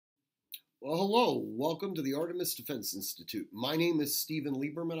Well, hello. Welcome to the Artemis Defense Institute. My name is Stephen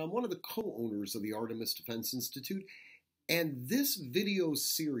Lieberman. I'm one of the co-owners of the Artemis Defense Institute, and this video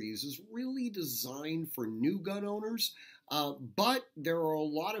series is really designed for new gun owners, but there are a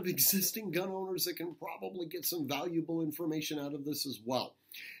lot of existing gun owners that can probably get some valuable information out of this as well.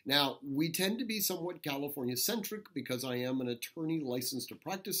 Now, we tend to be somewhat California-centric because I am an attorney licensed to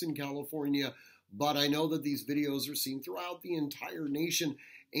practice in California, but I know that these videos are seen throughout the entire nation,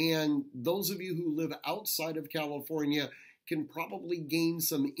 and those of you who live outside of California can probably gain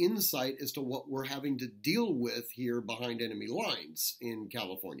some insight as to what we're having to deal with here behind enemy lines in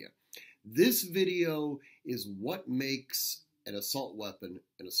California. This video is what makes an assault weapon,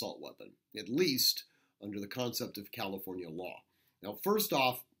 at least under the concept of California law. Now, first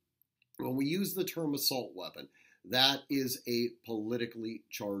off, when we use the term assault weapon, that is a politically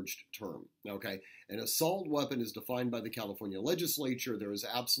charged term, okay? An assault weapon is defined by the California legislature. There is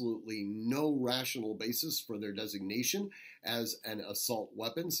absolutely no rational basis for their designation as an assault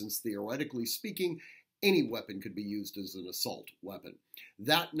weapon, since theoretically speaking, any weapon could be used as an assault weapon.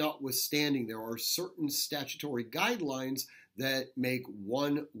 That notwithstanding, there are certain statutory guidelines that make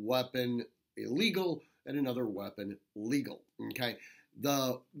one weapon illegal and another weapon legal, okay?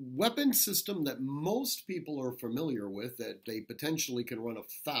 The weapon system that most people are familiar with that they potentially can run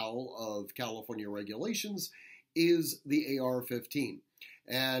afoul of California regulations is the AR-15.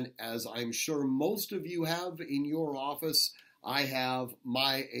 And as I'm sure most of you have in your office, I have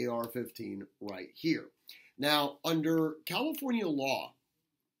my AR-15 right here. Now, under California law,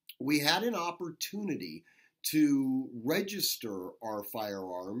 we had an opportunity to register our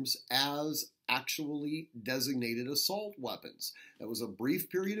firearms as actually designated assault weapons. That was a brief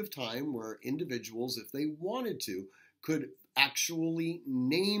period of time where individuals, if they wanted to, could actually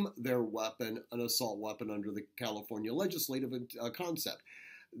name their weapon an assault weapon under the California legislative concept.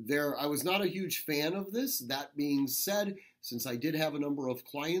 I was not a huge fan of this. That being said, since I did have a number of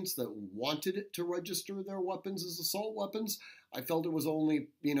clients that wanted to register their weapons as assault weapons, I felt it was only,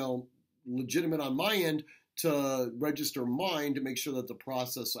 legitimate on my end to register mine to make sure that the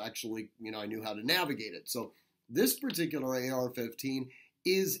process actually, I knew how to navigate it. So this particular AR-15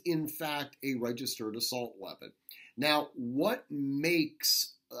 is in fact a registered assault weapon. Now, what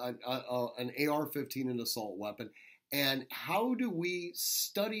makes an AR-15 an assault weapon, and how do we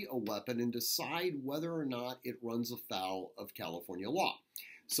study a weapon and decide whether or not it runs afoul of California law?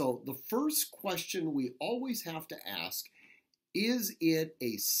 So the first question we always have to ask, is it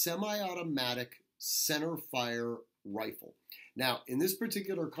a semi-automatic center fire rifle? Now, in this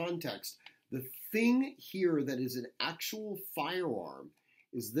particular context, the thing here that is an actual firearm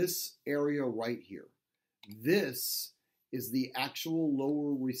is this area right here. This is the actual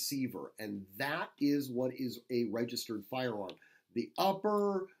lower receiver, and that is what is a registered firearm. The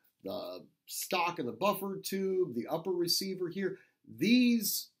upper, the stock and the buffer tube, the upper receiver here,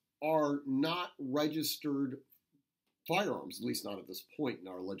 these are not registered firearms, at least not at this point in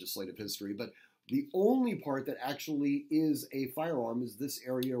our legislative history, but the only part that actually is a firearm is this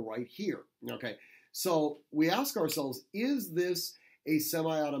area right here, okay? So we ask ourselves, is this a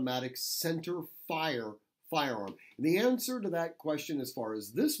semi-automatic center fire firearm? And the answer to that question as far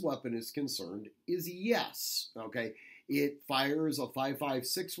as this weapon is concerned is yes, okay? It fires a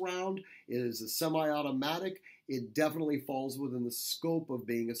 5.56 round. It is a semi-automatic. It definitely falls within the scope of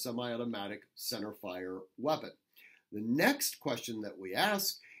being a semi-automatic center fire weapon. The next question that we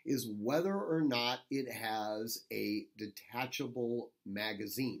ask is whether or not it has a detachable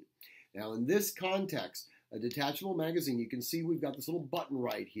magazine. Now, in this context, a detachable magazine, you can see we've got this little button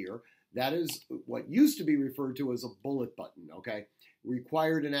right here. That is what used to be referred to as a bullet button, okay?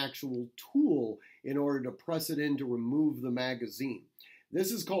 Required an actual tool in order to press it in to remove the magazine.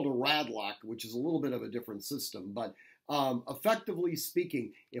 This is called a radlock, which is a little bit of a different system, but effectively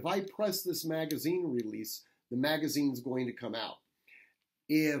speaking, if I press this magazine release, the magazine's going to come out.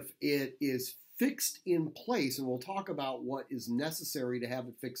 If it is fixed in place, and we'll talk about what is necessary to have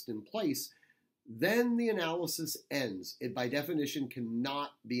it fixed in place, then the analysis ends. It, by definition,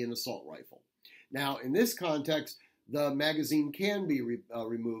 cannot be an assault rifle. Now, in this context, the magazine can be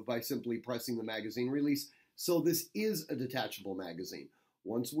removed by simply pressing the magazine release, so this is a detachable magazine.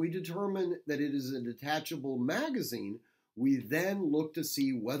 Once we determine that it is a detachable magazine, we then look to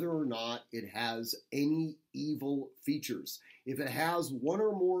see whether or not it has any evil features. If it has one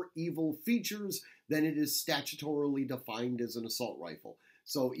or more evil features, then it is statutorily defined as an assault rifle.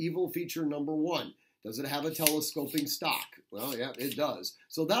 So evil feature number one, does it have a telescoping stock? Well, yeah, it does.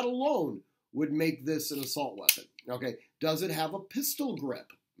 So that alone would make this an assault weapon. Okay, does it have a pistol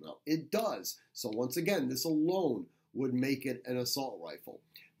grip? Well, it does. So once again, this alone would make it an assault rifle.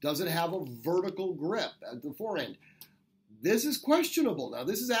 Does it have a vertical grip at the forend? This is questionable. Now,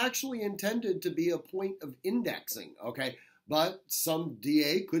 this is actually intended to be a point of indexing, okay? But some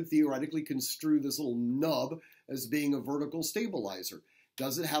DA could theoretically construe this little nub as being a vertical stabilizer.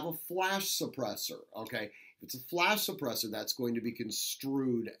 Does it have a flash suppressor, okay? If it's a flash suppressor, that's going to be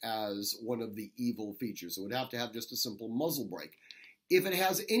construed as one of the evil features. It would have to have just a simple muzzle brake. If it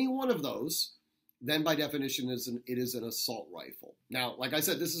has any one of those, then by definition it is an assault rifle. Now, like I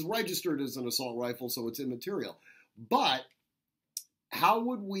said, this is registered as an assault rifle, so it's immaterial. But how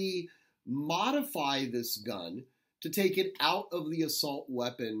would we modify this gun to take it out of the assault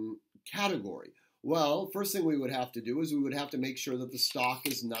weapon category? Well, first thing we would have to do is we would have to make sure that the stock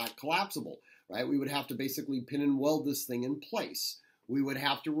is not collapsible, right? We would have to basically pin and weld this thing in place. We would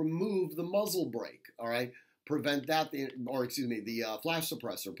have to remove the muzzle brake, all right? Prevent that, or excuse me, the flash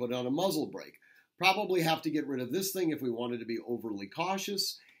suppressor, put on a muzzle brake. Probably have to get rid of this thing if we wanted to be overly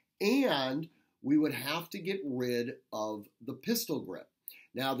cautious, and we would have to get rid of the pistol grip.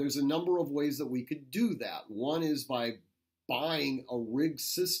 Now, there's a number of ways that we could do that. One is by buying a rig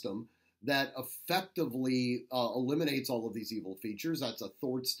system that effectively eliminates all of these evil features. That's a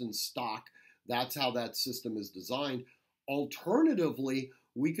Thorsten stock. That's how that system is designed. Alternatively,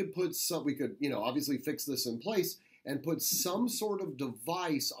 we could obviously fix this in place and put some sort of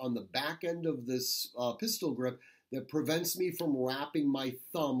device on the back end of this pistol grip that prevents me from wrapping my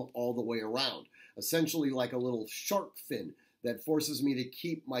thumb all the way around. Essentially like a little shark fin that forces me to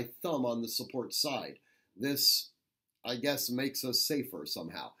keep my thumb on the support side. This, I guess, makes us safer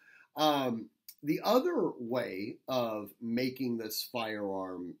somehow. The other way of making this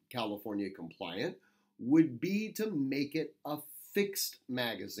firearm California compliant would be to make it a fixed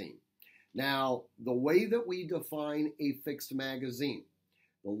magazine. Now, the way that we define a fixed magazine,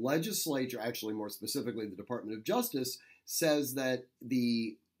 the legislature, actually more specifically the Department of Justice, says that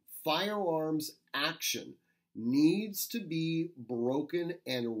the firearms action needs to be broken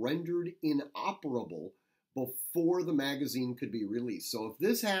and rendered inoperable before the magazine could be released. So if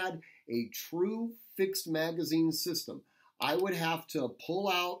this had a true fixed magazine system, I would have to pull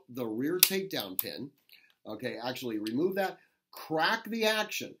out the rear takedown pin, okay, actually remove that, crack the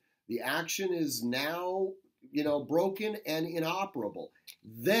action. The action is now, broken and inoperable.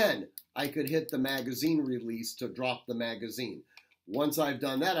 Then I could hit the magazine release to drop the magazine. Once I've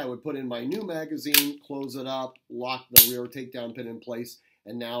done that, I would put in my new magazine, close it up, lock the rear takedown pin in place,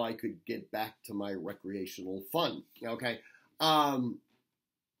 and now I could get back to my recreational fun, okay?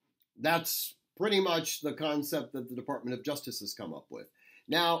 That's pretty much the concept that the Department of Justice has come up with.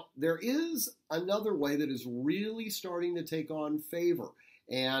 Now, there is another way that is really starting to take on favor,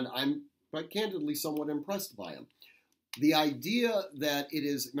 and I'm quite candidly somewhat impressed by them. The idea that it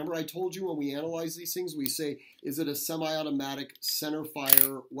is, remember I told you when we analyze these things, we say, is it a semi-automatic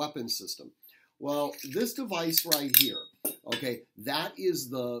center-fire weapon system? Well, this device right here, okay, that is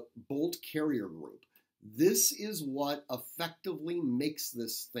the bolt carrier group. This is what effectively makes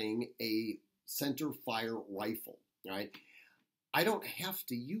this thing a center-fire rifle, right? I don't have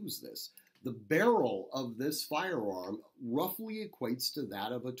to use this. The barrel of this firearm roughly equates to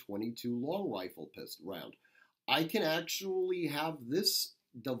that of a .22 long rifle pistol round. I can actually have this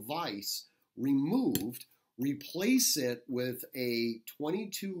device removed, replace it with a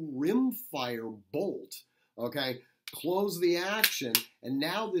 .22 rimfire bolt, okay, close the action, and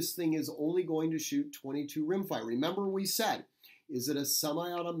now this thing is only going to shoot .22 rimfire. Remember we said, is it a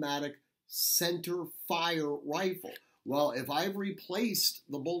semi-automatic center fire rifle? Well, if I've replaced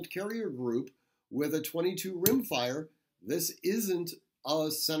the bolt carrier group with a .22 rimfire, this isn't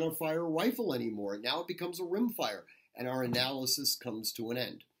a center fire rifle anymore. Now it becomes a rimfire, and our analysis comes to an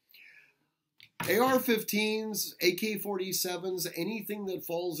end. AR-15s, AK-47s, anything that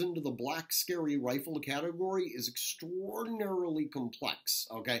falls into the black scary rifle category is extraordinarily complex,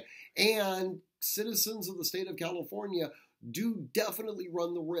 okay? And citizens of the state of California do definitely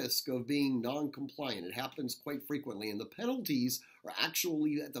run the risk of being non-compliant. It happens quite frequently, and the penalties are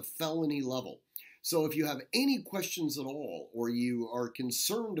actually at the felony level. So if you have any questions at all, or you are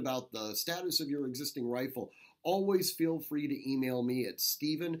concerned about the status of your existing rifle, always feel free to email me at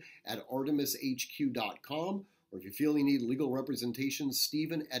steven@artemishq.com, or if you feel you need legal representation,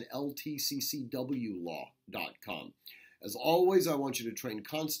 steven@ltccwlaw.com. As always, I want you to train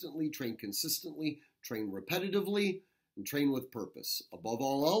constantly, train consistently, train repetitively, and train with purpose. Above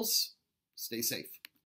all else, stay safe.